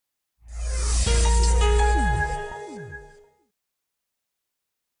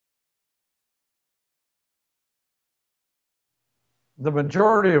The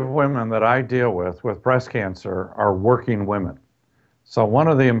majority of women that I deal with breast cancer are working women. So one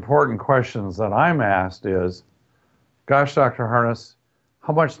of the important questions that I'm asked is, gosh, Dr. Harness,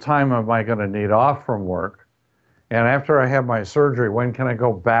 how much time am I going to need off from work? And after I have my surgery, when can I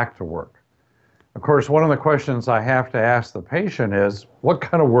go back to work? Of course, one of the questions I have to ask the patient is, what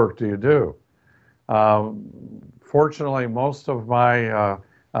kind of work do you do? Fortunately, most of my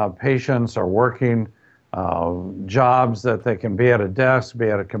patients are working jobs that they can be at a desk, be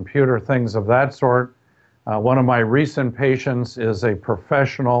at a computer, things of that sort. One of my recent patients is a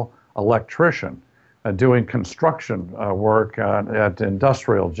professional electrician doing construction work at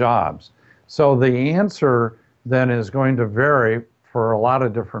industrial jobs. So the answer then is going to vary for a lot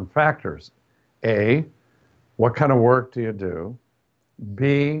of different factors. A, what kind of work do you do?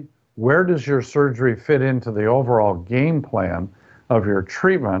 B, where does your surgery fit into the overall game plan of your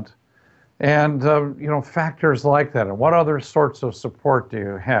treatment? And factors like that. And what other sorts of support do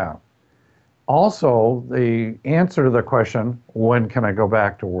you have? Also, the answer to the question, when can I go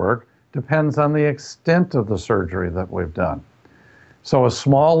back to work, depends on the extent of the surgery that we've done. So a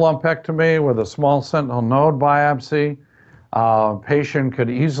small lumpectomy with a small sentinel node biopsy, patient could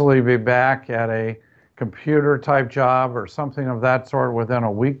easily be back at a computer type job or something of that sort within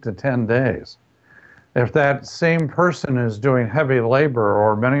a week to 10 days. If that same person is doing heavy labor,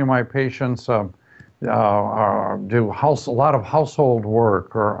 or many of my patients do a lot of household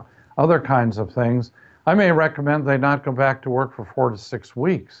work or other kinds of things, I may recommend they not go back to work for 4 to 6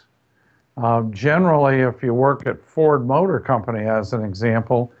 weeks. Generally, if you work at Ford Motor Company, as an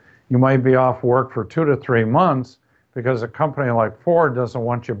example, you might be off work for 2 to 3 months because a company like Ford doesn't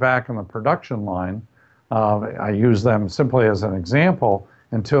want you back in the production line. I use them simply as an example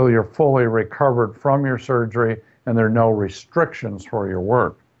until you're fully recovered from your surgery and there are no restrictions for your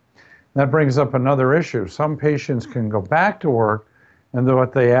work. That brings up another issue. Some patients can go back to work, and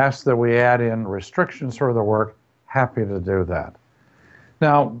what they ask that we add in restrictions for the work, happy to do that.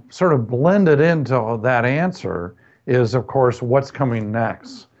 Now, sort of blended into that answer is, of course, what's coming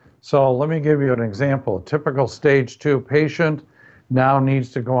next. So let me give you an example. A typical stage 2 patient now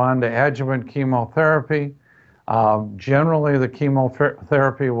needs to go on to adjuvant chemotherapy. Generally, the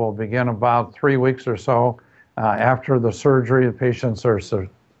chemotherapy will begin about 3 weeks or so after the surgery. The patients are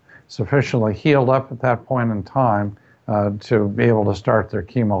sufficiently healed up at that point in time to be able to start their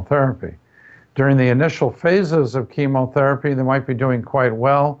chemotherapy. During the initial phases of chemotherapy, they might be doing quite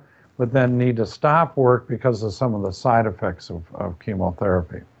well, but then need to stop work because of some of the side effects of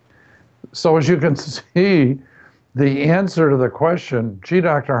chemotherapy. So as you can see, the answer to the question, gee,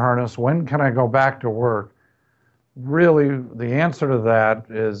 Dr. Harness, when can I go back to work? Really, the answer to that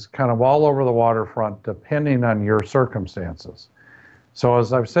is kind of all over the waterfront, depending on your circumstances. So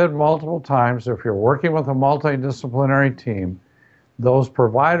as I've said multiple times, if you're working with a multidisciplinary team, those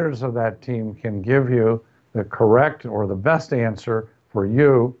providers of that team can give you the correct or the best answer for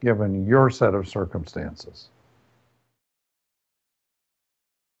you given your set of circumstances.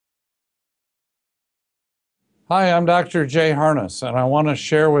 Hi, I'm Dr. Jay Harness, and I want to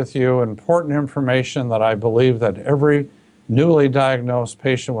share with you important information that I believe that every newly diagnosed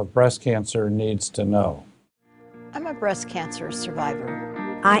patient with breast cancer needs to know. I'm a breast cancer survivor.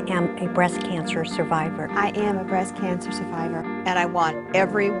 I am a breast cancer survivor. I am a breast cancer survivor. And I want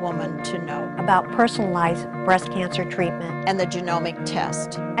every woman to know about personalized breast cancer treatment and the genomic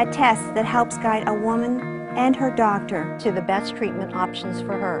test. A test that helps guide a woman and her doctor to the best treatment options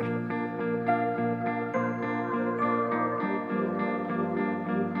for her.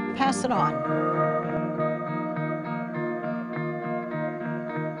 Pass it on.